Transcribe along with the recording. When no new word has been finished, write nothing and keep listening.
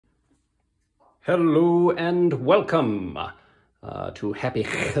Hello and welcome to Happy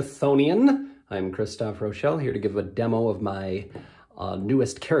Chthonian. I'm Christophe Rochelle, here to give a demo of my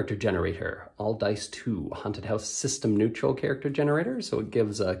newest character generator, All Dice 2 Haunted House System Neutral character generator. So it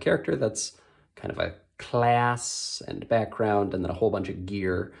gives a character that's kind of a class and background and then a whole bunch of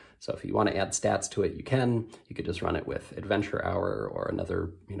gear. So if you want to add stats to it, you can. You could just run it with Adventure Hour or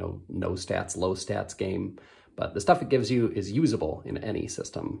another, no stats, low stats game. But the stuff it gives you is usable in any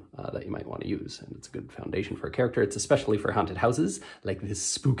system that you might want to use. And it's a good foundation for a character. It's especially for haunted houses, like this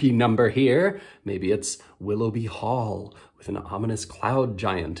spooky number here. Maybe it's Willoughby Hall with an ominous cloud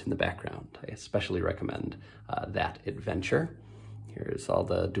giant in the background. I especially recommend that adventure. Here's all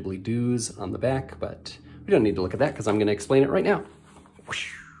the doobly-doos on the back, but we don't need to look at that because I'm going to explain it right now.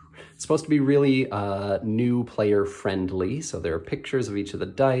 It's supposed to be really new player friendly, so there are pictures of each of the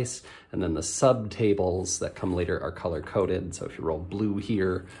dice, and then the sub-tables that come later are color-coded, so if you roll blue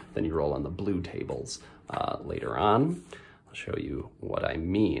here, then you roll on the blue tables later on. I'll show you what I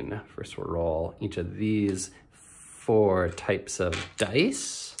mean. First we'll roll each of these 4 types of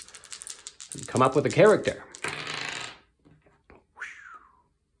dice, and come up with a character.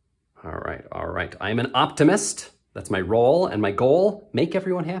 All right, I'm an optimist. That's my role and my goal, make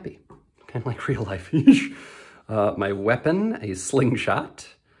everyone happy. Kind of like real life. My weapon, a slingshot.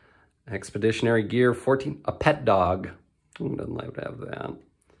 Expeditionary gear 14, a pet dog. Who doesn't like to have that?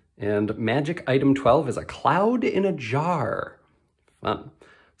 And magic item 12 is a cloud in a jar. Fun.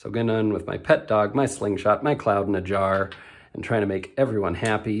 So going on with my pet dog, my slingshot, my cloud in a jar, and trying to make everyone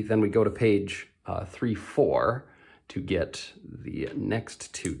happy. Then we go to page 3-4 to get the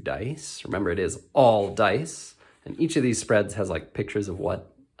next 2 dice. Remember, it is all dice. And each of these spreads has like pictures of what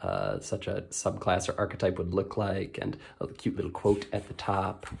such a subclass or archetype would look like, and a cute little quote at the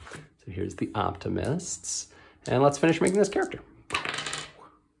top. So here's the optimists. And let's finish making this character.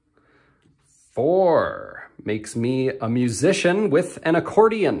 4 makes me a musician with an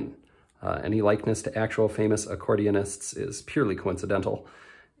accordion. Any likeness to actual famous accordionists is purely coincidental.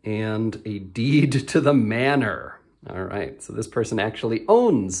 And a deed to the manor. All right, so this person actually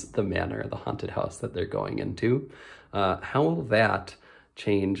owns the manor, the haunted house that they're going into. How will that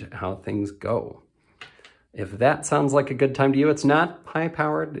change how things go? If that sounds like a good time to you, it's not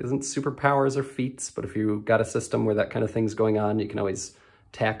high-powered, isn't superpowers or feats, but if you've got a system where that kind of thing's going on, you can always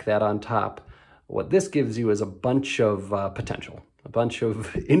tack that on top. What this gives you is a bunch of potential, a bunch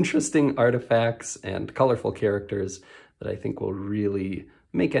of interesting artifacts and colorful characters that I think will really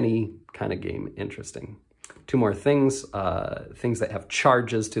make any kind of game interesting. 2 more things, things that have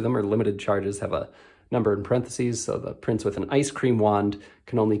charges to them, or limited charges, have a number in parentheses, so the prince with an ice cream wand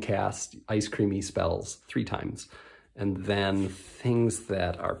can only cast ice creamy spells 3 times. And then things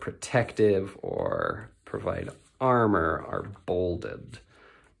that are protective or provide armor are bolded.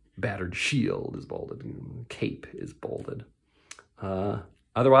 Battered shield is bolded, cape is bolded.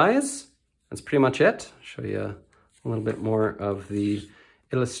 Otherwise, that's pretty much it. I'll show you a little bit more of the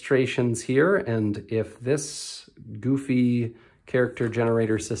illustrations here, and if this goofy character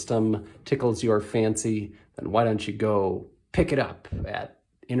generator system tickles your fancy, then why don't you go pick it up at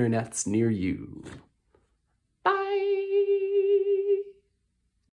internets near you.